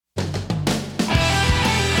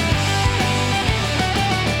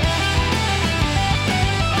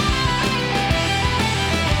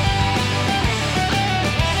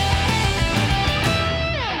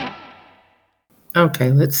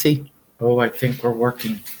Okay, let's see. Oh, I think we're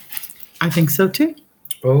working. I think so too.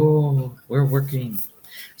 Oh, we're working.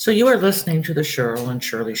 So you are listening to the Cheryl and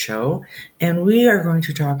Shirley Show, and we are going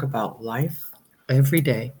to talk about life Every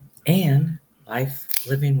day. and life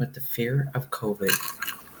living with the fear of COVID.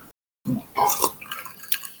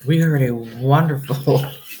 We heard a wonderful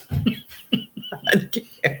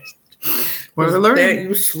podcast. We're Was learning. that you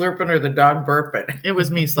slurping or the dog burping? It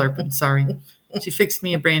was me slurping. Sorry. She fixed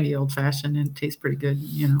me a brandy old fashioned and it tastes pretty good,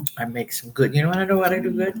 you know. I make some good. You know what I know what I do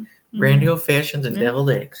good? Brandy old fashions and Yeah. deviled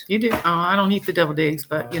eggs. You do? Oh, I don't eat the deviled eggs,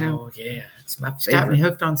 but you know. Oh yeah, it's my It's got me favorite.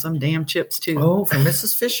 hooked on some damn chips too. Oh, from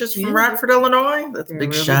Mrs. Fisher's from Yeah. Rockford, Illinois. That's a They're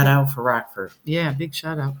big really shout good. out for Rockford. Yeah, big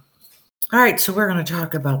shout out. All right, so we're going to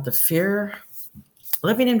talk about the fear,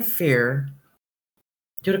 living in fear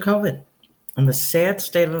due to COVID, and the sad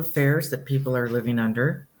state of affairs that people are living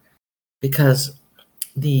under because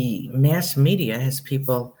the mass media has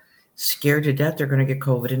people scared to death they're going to get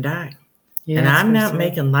COVID and die. Yeah, And it's I'm very not sad.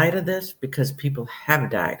 making light of this because people have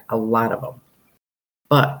died, a lot of them.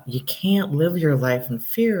 But you can't live your life in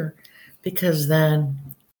fear because then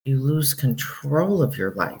you lose control of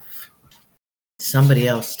your life. Somebody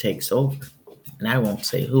else takes over. And I won't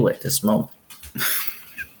say who at this moment.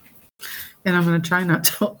 And I'm going to try not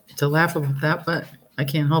to laugh about that, but I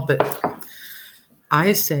can't help it.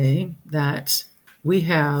 I say that we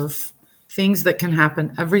have things that can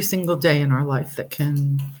happen every single day in our life that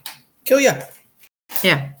can, Kill ya.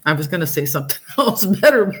 yeah, I was going to say something else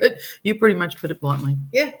better, but you pretty much put it bluntly.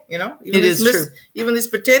 Yeah, you know. It is true. Even these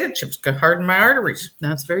potato chips could harden my arteries.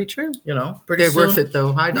 That's very true. You know, pretty They're soon, worth it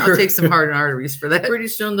though. I'll take some hard arteries for that. Pretty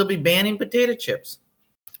soon they'll be banning potato chips.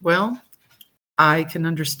 Well, I can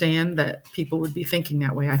understand that people would be thinking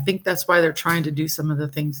that way. I think that's why they're trying to do some of the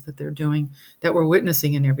things that they're doing that we're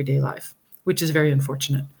witnessing in everyday life, which is very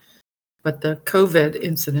unfortunate. But the COVID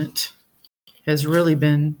incident has really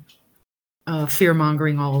been fear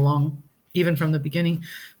mongering all along, even from the beginning.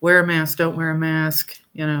 Wear a mask, don't wear a mask,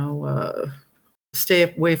 you know,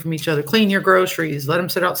 stay away from each other, clean your groceries, let them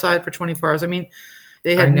sit outside for 24 hours. I mean,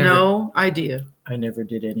 they had no idea. I never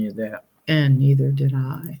did any of that. And neither did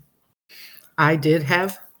I. I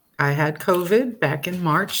had COVID back in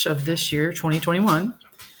March of this year, 2021,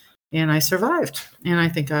 and I survived. And I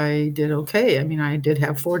think I did okay. I mean, I did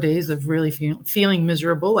have 4 days of really feeling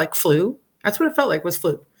miserable, like flu. That's what it felt like, was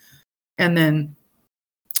flu. And then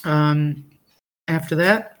after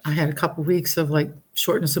that, I had a couple weeks of like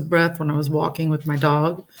shortness of breath when I was walking with my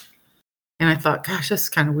dog. And I thought, gosh, that's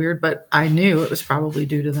kind of weird, but I knew it was probably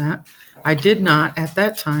due to that. I did not at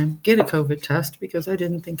that time get a COVID test because I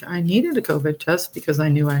didn't think I needed a COVID test because I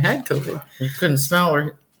knew I had COVID. You couldn't smell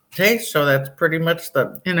or taste, so that's pretty much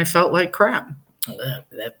and I felt like crap.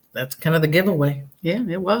 That's kind of the giveaway. Yeah,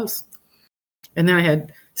 it was. And then I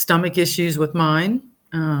had stomach issues with mine.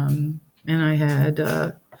 And I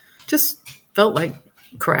had just felt like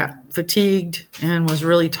crap, fatigued, and was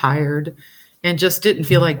really tired and just didn't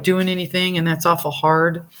feel like doing anything. And that's awful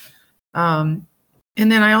hard. And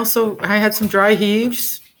then I had some dry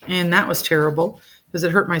heaves, and that was terrible because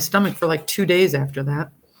it hurt my stomach for like 2 days after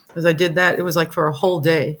that. Because I did that, it was like for a whole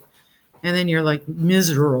day. And then you're like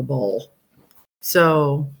miserable.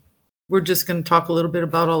 So we're just going to talk a little bit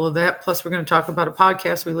about all of that. Plus, we're going to talk about a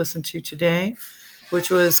podcast we listened to today, which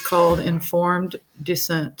was called Informed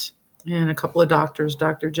Dissent. And a couple of doctors,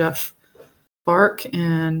 Dr. Jeff Bark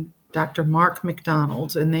and Dr. Mark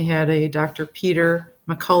McDonald. And they had a Dr. Peter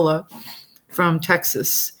McCullough from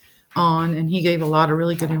Texas on, and he gave a lot of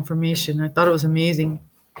really good information. I thought it was amazing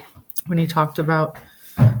when he talked about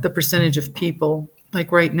the percentage of people,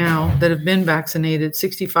 like right now, that have been vaccinated,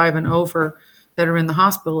 65 and over, that are in the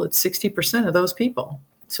hospital. It's 60% of those people.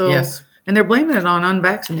 So, yes. And they're blaming it on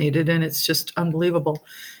unvaccinated, and it's just unbelievable.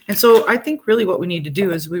 And so I think really what we need to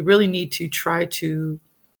do is we really need to try to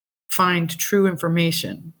find true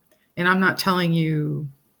information. And I'm not telling you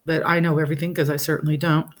that I know everything, because I certainly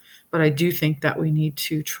don't. But I do think that we need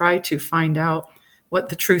to try to find out what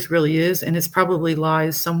the truth really is, and it probably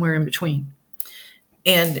lies somewhere in between.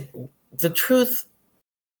 And the truth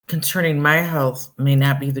concerning my health may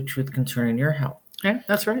not be the truth concerning your health. Yeah,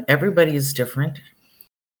 that's right. Everybody is different.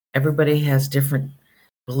 Everybody has different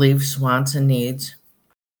beliefs, wants, and needs.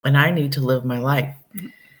 And I need to live my life.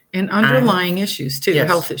 And underlying issues too, yes,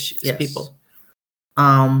 health issues, yes. people.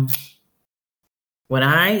 When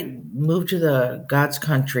I moved to the God's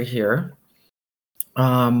country here,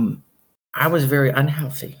 I was very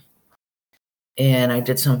unhealthy, and I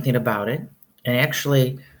did something about it. And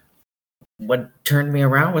actually, what turned me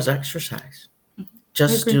around was exercise.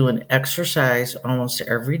 Just doing exercise almost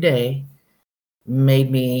every day made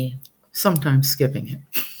me, sometimes skipping it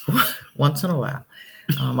once in a while,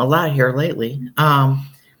 a lot here lately.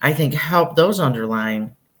 I think help those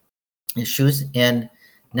underlying issues. And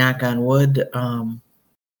knock on wood,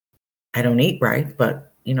 I don't eat right,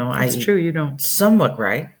 but I It's eat true, you don't. somewhat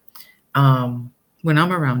right. When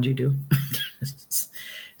I'm around, you do.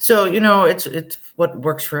 So it's what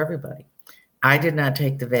works for everybody. I did not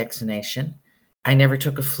take the vaccination. I never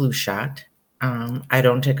took a flu shot. I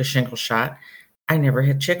don't take a shingle shot. I never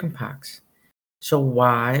had chickenpox. So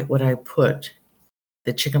why would I put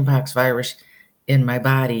the chickenpox virus in my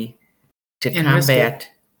body to And risk it. combat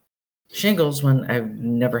shingles when I've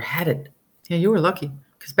never had it? Yeah, you were lucky.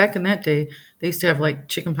 Because back in that day, they used to have like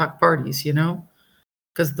chickenpox parties,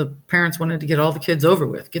 because the parents wanted to get all the kids over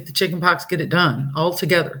with, get the chickenpox, get it done all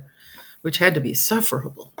together, which had to be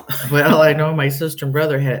sufferable. Well, I know my sister and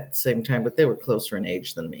brother had it at the same time, but they were closer in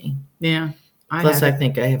age than me. Yeah. Plus, I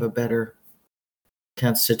think I have a better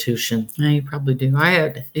constitution. Yeah, you probably do.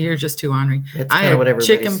 You're just too ornery. That's I kinda had what everybody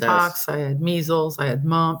chickenpox, I had measles, I had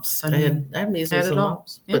mumps. I had measles had it and all.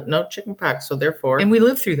 mumps, Yeah. but no chickenpox. So therefore, And we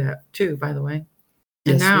lived through that too, by the way.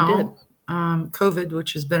 And yes, now, we did. COVID,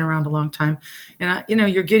 which has been around a long time, and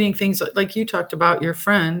you're getting things like you talked about your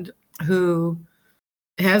friend who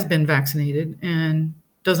has been vaccinated and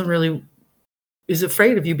is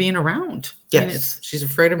afraid of you being around. Yes, she's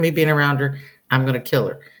afraid of me being around her. I'm going to kill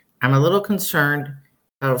her. I'm a little concerned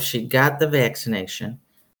how if she got the vaccination,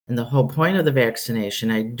 and the whole point of the vaccination,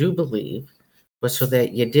 I do believe, was so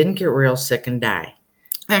that you didn't get real sick and die.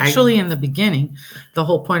 Actually, in the beginning, the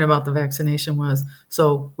whole point about the vaccination was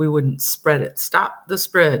so we wouldn't spread it. Stop the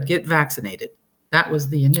spread. Get vaccinated. That was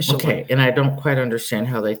the initial one. Okay, and I don't quite understand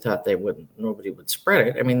how they thought nobody would spread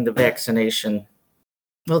it. I mean, the vaccination.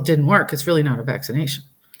 Well, it didn't work. It's really not a vaccination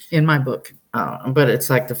in my book. But it's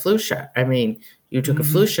like the flu shot. I mean, you took a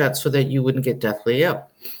flu shot so that you wouldn't get deathly ill.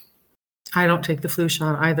 I don't take the flu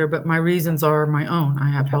shot either, but my reasons are my own. I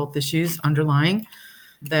have health issues underlying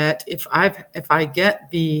that if I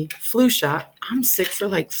get the flu shot, I'm sick for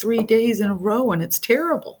like 3 days in a row and it's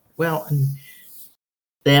terrible. Well, and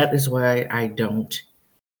that is why I don't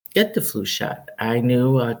get the flu shot. I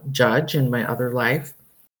knew a judge in my other life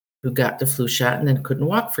who got the flu shot and then couldn't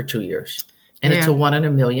walk for 2 years. And it's a 1 in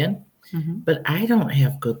a million, but I don't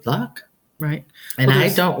have good luck. Right. And I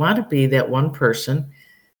don't want to be that one person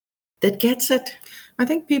that gets it. I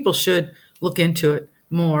think people should look into it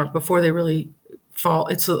more before they really fall.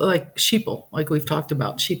 It's like sheeple, like we've talked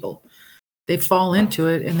about, sheeple. They fall into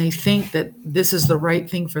it and they think that this is the right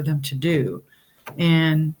thing for them to do.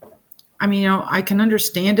 And I mean, I can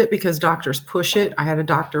understand it because doctors push it. I had a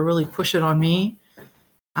doctor really push it on me.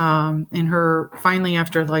 And her finally,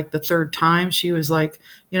 after like the third time, she was like,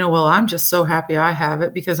 well, I'm just so happy I have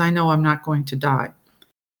it because I know I'm not going to die.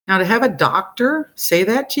 Now, to have a doctor say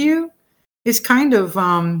that to you is kind of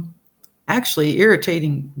actually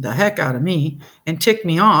irritating the heck out of me and ticked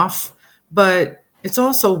me off, but it's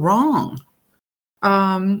also wrong.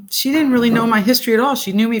 She didn't really know my history at all.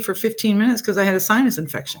 She knew me for 15 minutes because I had a sinus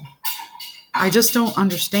infection. I just don't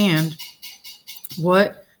understand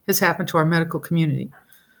what has happened to our medical community.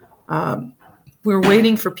 We're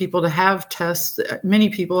waiting for people to have tests. Many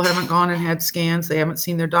people haven't gone and had scans. They haven't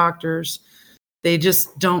seen their doctors. They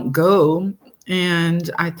just don't go. And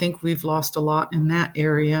I think we've lost a lot in that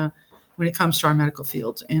area when it comes to our medical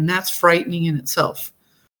fields. And that's frightening in itself.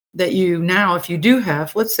 That now, if you do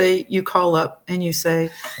have, let's say you call up and you say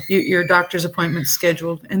your doctor's appointment's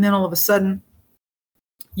scheduled, and then all of a sudden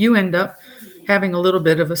you end up having a little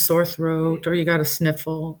bit of a sore throat or you got a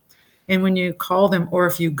sniffle. And when you call them, or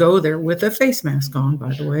if you go there with a face mask on,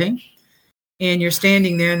 by the way, and you're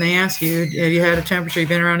standing there and they ask you, have you had a temperature? You've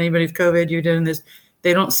been around anybody with COVID? You're doing this.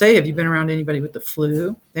 They don't say, have you been around anybody with the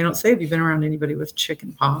flu? They don't say, have you been around anybody with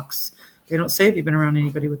chicken pox? They don't say, have you been around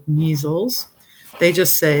anybody with measles? They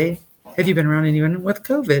just say, have you been around anyone with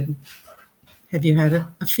COVID? Have you had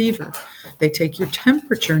a fever? They take your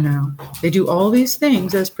temperature now. They do all these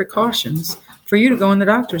things as precautions for you to go in the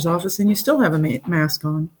doctor's office and you still have a mask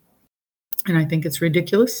on. And I think it's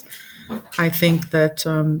ridiculous. I think that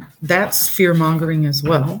that's fear-mongering as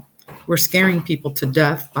well. We're scaring people to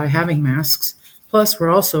death by having masks. Plus, we're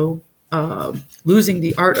also losing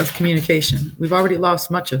the art of communication. We've already lost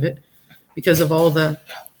much of it because of all the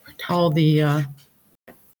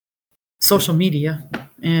social media.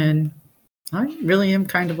 And I really am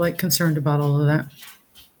kind of like concerned about all of that.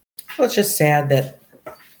 Well, it's just sad that,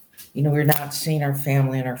 we're not seeing our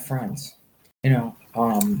family and our friends.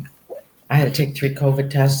 I had to take 3 COVID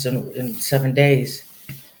tests in 7 days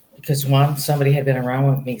because 1, somebody had been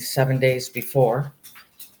around with me 7 days before.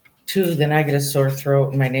 2, then I get a sore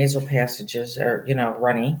throat and my nasal passages are,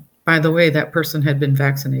 runny. By the way, that person had been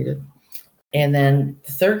vaccinated. And then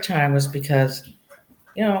the third time was because,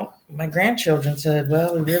 my grandchildren said,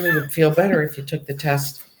 well, we really would feel better if you took the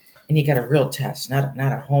test and you got a real test, not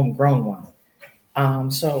a homegrown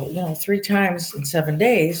one. So, 3 times in 7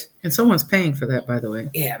 days. And someone's paying for that, by the way.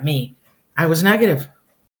 Yeah, me. I was negative.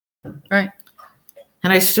 Right.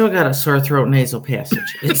 And I still got a sore throat nasal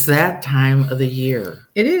passage. It's that time of the year.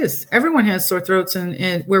 It is. Everyone has sore throats,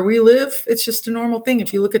 and where we live, it's just a normal thing.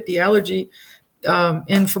 If you look at the allergy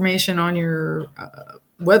information on your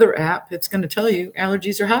weather app, it's going to tell you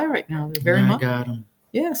allergies are high right now. They're very I much. got them.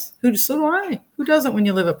 Yes. So do I. Who doesn't when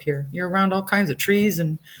you live up here? You're around all kinds of trees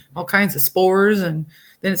and all kinds of spores, and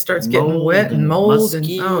then it starts getting wet and mold. And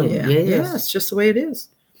oh, yeah. Yeah, it's just the way it is.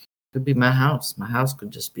 Could be my house. My house could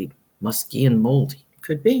just be musky and moldy.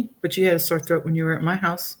 Could be. But you had a sore throat when you were at my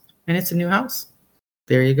house, and it's a new house.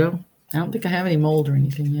 There you go. I don't think I have any mold or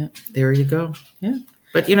anything yet. There you go. Yeah.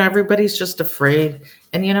 But everybody's just afraid.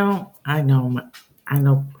 And I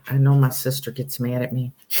know my sister gets mad at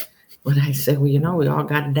me when I say, well, we all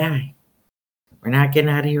got to die. We're not getting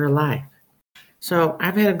out of here alive. So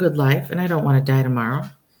I've had a good life, and I don't want to die tomorrow.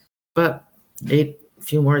 But a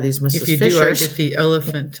few more of these Mrs. If you Fishers. do, I get the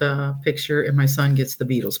elephant picture, and my son gets the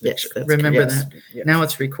Beatles picture. Yes, Remember that. Yes. Now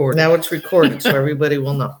it's recorded. Now it's recorded, so everybody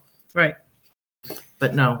will know. Right.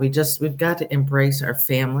 But no, we've got to embrace our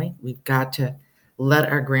family. We've got to let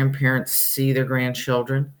our grandparents see their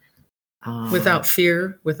grandchildren. Without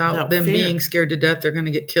fear, without them being scared to death they're going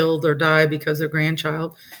to get killed or die because their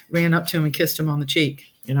grandchild ran up to him and kissed him on the cheek.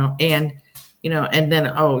 And then,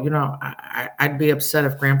 I'd be upset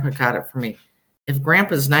if Grandpa got it for me. If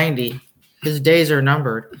Grandpa's 90, his days are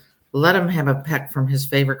numbered. Let him have a peck from his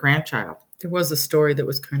favorite grandchild. There was a story that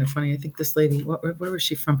was kind of funny. I think this lady, where was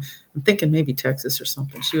she from? I'm thinking maybe Texas or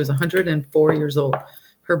something. She was 104 years old.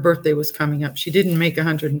 Her birthday was coming up. She didn't make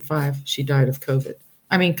 105. She died of COVID.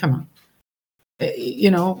 I mean, come on.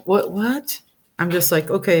 What? I'm just like,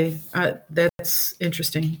 okay, that's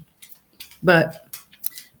interesting. But.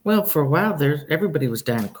 Well, for a while there, everybody was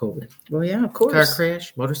dying of COVID. Well, yeah, of course. Car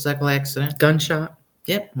crash, motorcycle accident. Gunshot.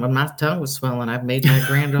 Yep. When my tongue was swelling, I made my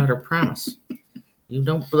granddaughter promise. You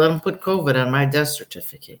don't let them put COVID on my death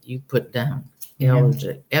certificate. You put down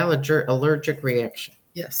allergic reaction.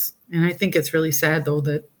 Yes. And I think it's really sad, though,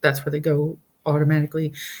 that that's where they go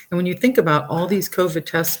automatically. And when you think about all these COVID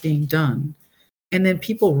tests being done, and then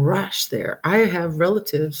people rush there. I have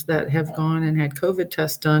relatives that have gone and had COVID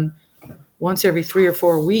tests done once every 3 or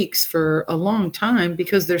 4 weeks for a long time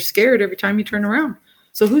because they're scared every time you turn around.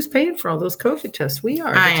 So who's paying for all those COVID tests? We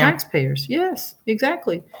are, the taxpayers. Yes,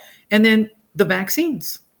 exactly. And then the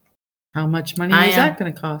vaccines. How much money is that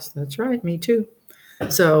going to cost? That's right. Me too.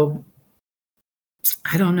 So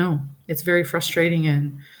I don't know. It's very frustrating.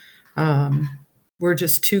 And we're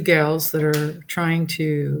just 2 gals that are trying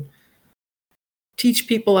to teach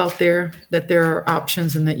people out there that there are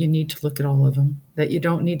options and that you need to look at all of them, that you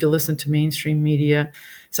don't need to listen to mainstream media.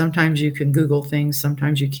 Sometimes you can Google things,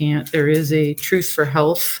 sometimes you can't. There is a Truth for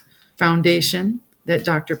Health Foundation that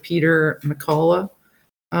Dr. Peter McCullough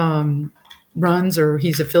runs or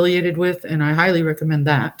he's affiliated with, and I highly recommend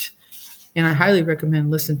that. And I highly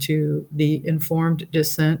recommend listen to the Informed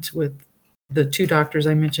Dissent with the 2 doctors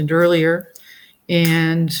I mentioned earlier,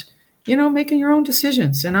 and making your own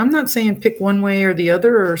decisions. And I'm not saying pick one way or the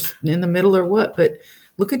other or in the middle or what, but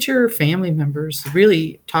look at your family members,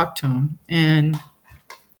 really talk to them and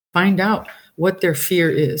find out what their fear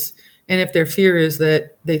is. And if their fear is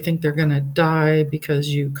that they think they're going to die because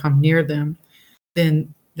you come near them,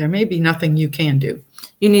 then there may be nothing you can do.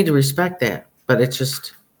 You need to respect that, but it's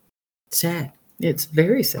just sad. It's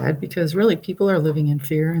very sad because really people are living in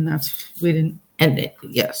fear, and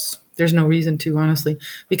yes. There's no reason to, honestly,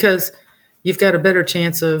 because you've got a better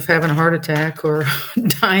chance of having a heart attack or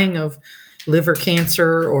dying of liver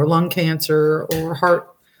cancer or lung cancer or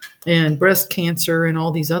heart and breast cancer and all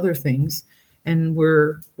these other things. And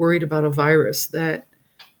we're worried about a virus that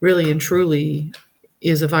really and truly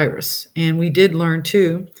is a virus. And we did learn,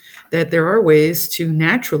 too, that there are ways to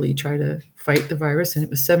naturally try to fight the virus. And it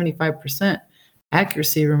was 75%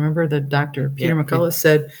 accuracy. Remember that Dr. Peter McCullough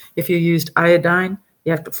said if you used iodine,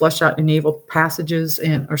 you have to flush out your nasal passages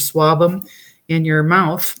or swab them in your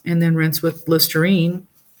mouth and then rinse with Listerine.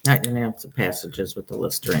 Not your nasal passages with the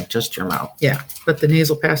Listerine, just your mouth. Yeah, but the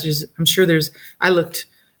nasal passages, I'm sure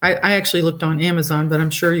I actually looked on Amazon, but I'm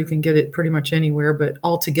sure you can get it pretty much anywhere. But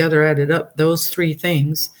altogether added up, those 3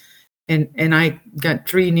 things. And I got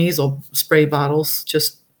 3 nasal spray bottles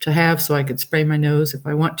just to have so I could spray my nose if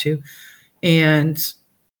I want to. And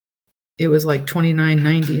it was like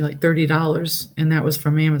 $29.90, like $30, and that was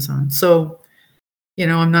from Amazon. So,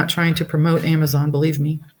 I'm not trying to promote Amazon, believe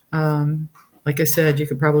me. Like I said, you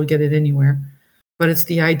could probably get it anywhere. But it's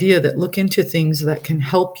the idea that look into things that can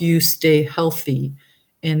help you stay healthy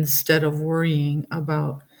instead of worrying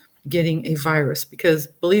about getting a virus. Because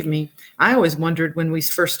believe me, I always wondered when we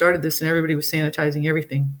first started this and everybody was sanitizing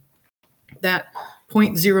everything, that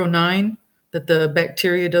 0.09 that the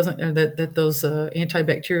bacteria doesn't, or that those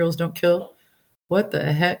antibacterials don't kill. What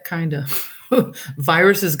the heck kind of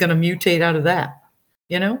virus is going to mutate out of that?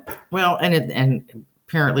 You know? Well, and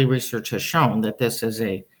apparently research has shown that this is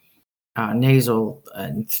a nasal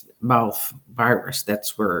mouth virus.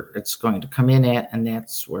 That's where it's going to come in at, and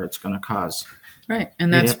that's where it's going to cause right.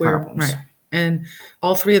 And that's where problems. right. And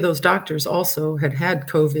all three of those doctors also had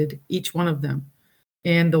COVID, each one of them.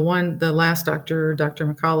 And the last doctor,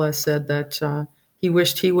 Dr. McCullough, said that he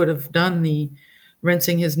wished he would have done the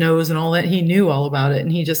rinsing his nose and all that. He knew all about it,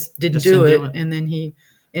 and he just didn't do it. And then he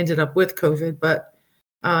ended up with COVID. But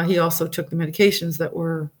he also took the medications that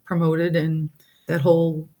were promoted, and that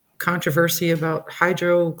whole controversy about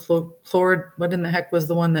hydrochloride. What in the heck was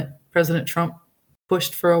the one that President Trump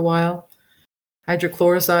pushed for a while?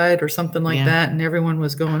 Hydrochloroside or something like that. And everyone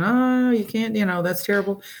was going, oh, you can't, that's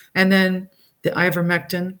terrible. And then the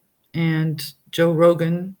ivermectin, and Joe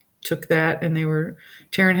Rogan took that, and they were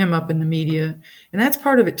tearing him up in the media. And that's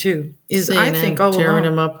part of it too, is CNN, I think all tearing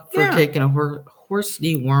along, him up for taking a horse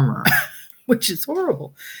dewormer. Which is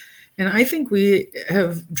horrible. And I think we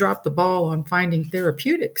have dropped the ball on finding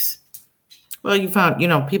therapeutics. Well, you found,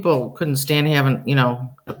 people couldn't stand having,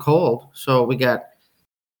 a cold. So we got,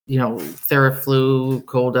 Theraflu,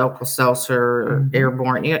 cold Alka-Seltzer,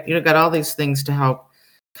 airborne. You got all these things to help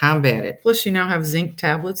combat it. Plus, you now have zinc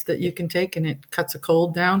tablets that you can take, and it cuts a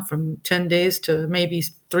cold down from 10 days to maybe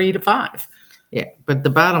 3 to 5. Yeah, but the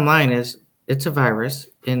bottom line is it's a virus,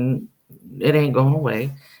 and it ain't going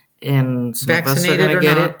away. And some vaccinated of us are going to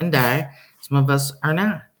get not. it and die. Some of us are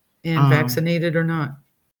not. And vaccinated or not.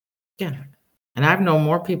 Yeah. And I've known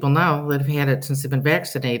more people now that have had it since they've been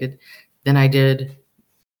vaccinated than I did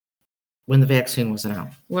when the vaccine wasn't out.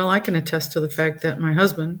 Well, I can attest to the fact that my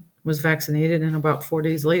husband was vaccinated, and about 4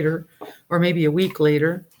 days later, or maybe a week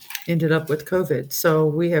later, ended up with COVID. So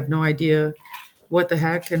we have no idea what the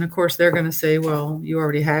heck. And of course, they're going to say, well, you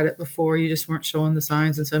already had it before. You just weren't showing the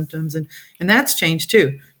signs and symptoms. And that's changed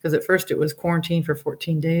too, because at first it was quarantine for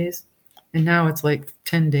 14 days. And now it's like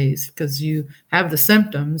 10 days because you have the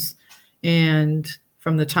symptoms. And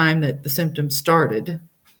from the time that the symptoms started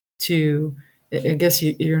to, I guess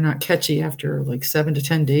you're not catchy after like 7 to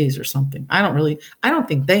 10 days or something. I don't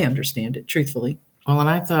think they understand it, truthfully. Well, and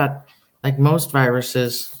I thought, like most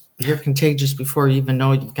viruses, you're contagious before you even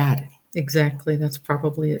know you've got it. Exactly. That's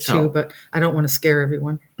probably it too, but I don't want to scare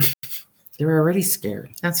everyone. They're already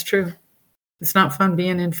scared. That's true. It's not fun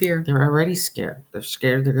being in fear. They're already scared. They're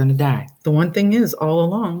scared they're going to die. The one thing is, all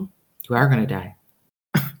along, you are going to die.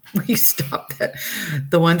 Please stop that.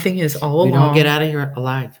 The one thing is, all along, we don't get out of here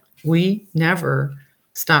alive. We never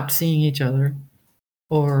stopped seeing each other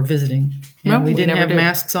or visiting. And we didn't have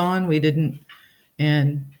masks on. We didn't.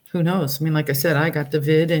 And who knows? I mean, like I said, I got the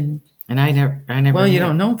vid, and I never. Well, you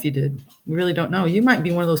don't know if you did. You really don't know. You might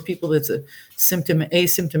be one of those people that's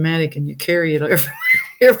asymptomatic, and you carry it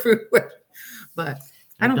everywhere. But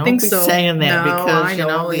I don't think so. Saying that because the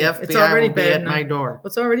FBI it's already will be bad at enough. my door.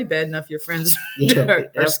 It's already bad enough your friends are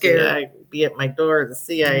scared. FBI will be at my door, the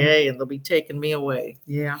CIA, and they'll be taking me away.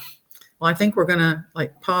 Yeah. Well, I think we're gonna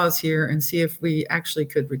pause here and see if we actually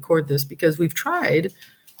could record this, because we've tried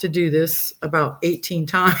to do this about 18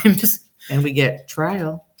 times. And we get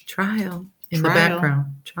trial in the background.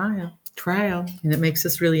 Trial. And it makes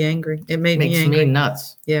us really angry. It made me angry. Makes me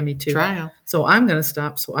nuts. Yeah, me too. Trial. So I'm going to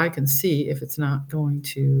stop so I can see if it's not going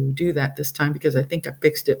to do that this time, because I think I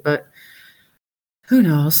fixed it, but who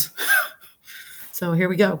knows? So here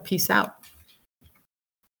we go. Peace out.